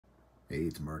Hey,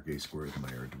 it's marqueA2 with my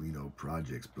Arduino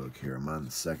projects book here. I'm on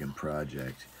the second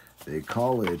project. They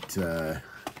call it,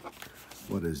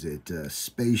 what is it,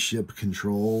 Spaceship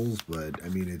controls, but I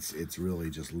mean, it's really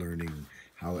just learning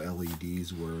how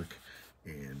LEDs work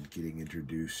and getting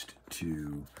introduced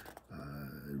to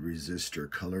resistor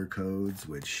color codes,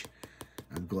 which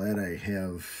I'm glad I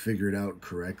have figured out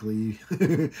correctly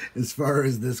as far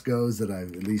as this goes, that I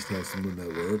at least have someone that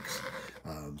works.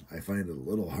 I find it a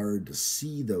little hard to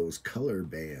see those color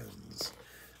bands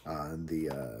on the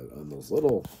on those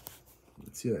little.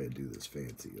 Let's see how I do this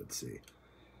fancy. Let's see.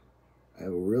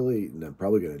 I'm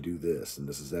probably going to do this, and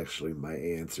this is actually my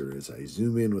answer, is I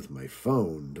zoom in with my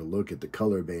phone to look at the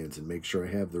color bands and make sure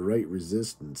I have the right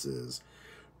resistances.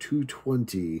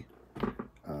 220,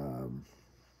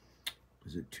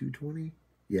 is it 220?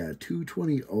 Yeah,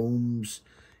 220 ohms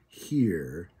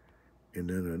here, and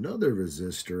then another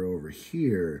resistor over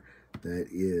here that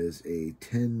is a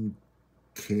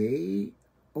 10K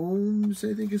ohms,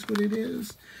 I think is what it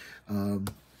is.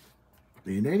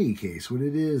 In any case, what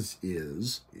it is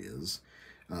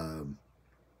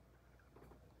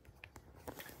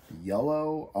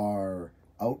yellow are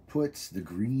outputs, the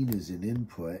green is an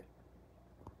input.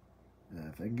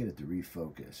 If I can get it to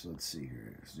refocus, let's see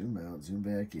here. Zoom out, zoom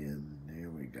back in. There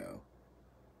we go.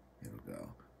 It'll go.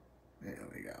 There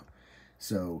we go.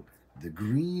 So the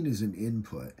green is an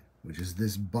input, which is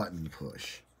this button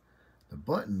push. The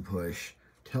button push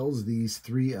tells these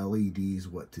three LEDs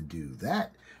what to do.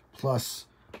 That plus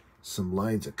some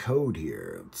lines of code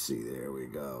here. Let's see, there we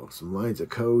go. Some lines of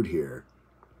code here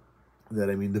that,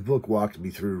 I mean, the book walked me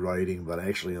through writing, but I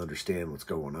actually understand what's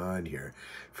going on here.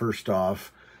 First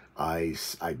off, I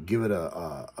give it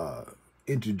a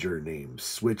integer name,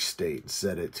 switch state, and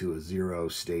set it to a 0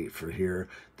 state for here.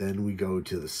 Then we go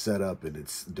to the setup, and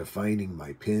it's defining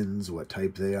my pins, what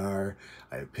type they are.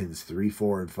 I have pins 3,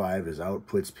 4, and 5 as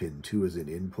outputs. Pin 2 is an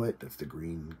input. That's the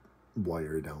green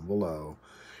wire down below.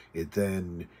 It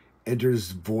then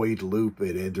enters void loop.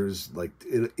 It enters, like,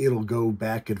 it'll go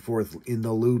back and forth in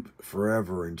the loop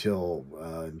forever until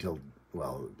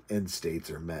well, end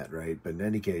states are met, right? But in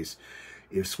any case,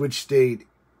 if switch state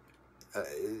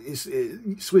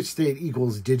switch state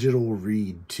equals digital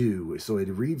read 2, so it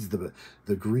reads the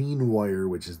green wire,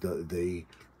 which is the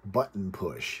button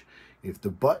push. If the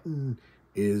button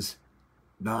is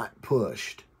not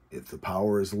pushed, if the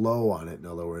power is low on it, in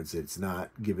other words, it's not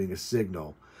giving a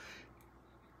signal,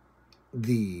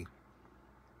 the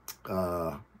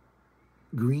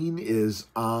green is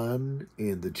on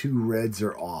and the two reds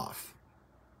are off.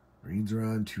 Greens are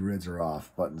on, two reds are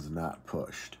off, buttons not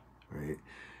pushed, right?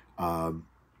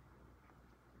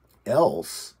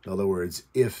 Else, in other words,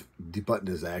 if the button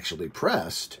is actually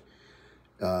pressed,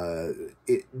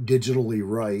 it digitally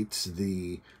writes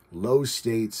the low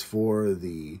states for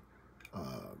the,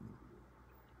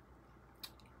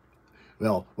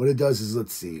 well, what it does is,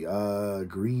 let's see,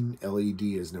 green LED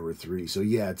is number 3. So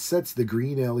yeah, it sets the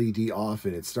green LED off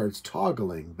and it starts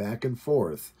toggling back and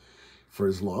forth. For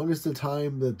as long as the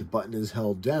time that the button is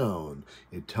held down,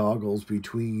 it toggles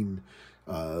between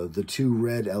the two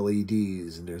red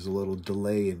LEDs, and there's a little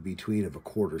delay in between of a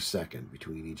 1/4 second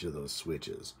between each of those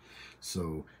switches.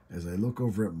 So as I look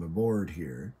over at my board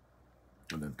here,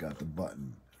 and I've got the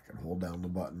button, I can hold down the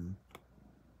button,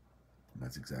 and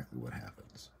that's exactly what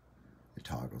happens. It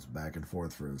toggles back and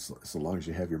forth for so long as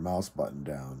you have your mouse button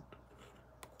down.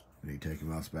 When you take your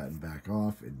mouse button back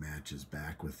off, it matches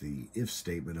back with the if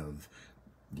statement of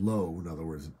low. In other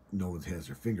words, no one has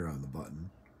their finger on the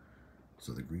button,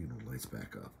 so the green one lights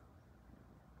back up.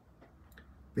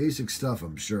 Basic stuff,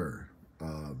 I'm sure,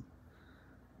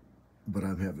 but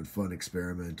I'm having fun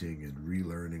experimenting and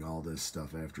relearning all this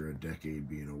stuff after a decade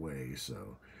being away,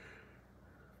 so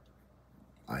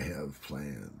I have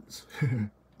plans.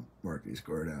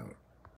 marqueA2 out.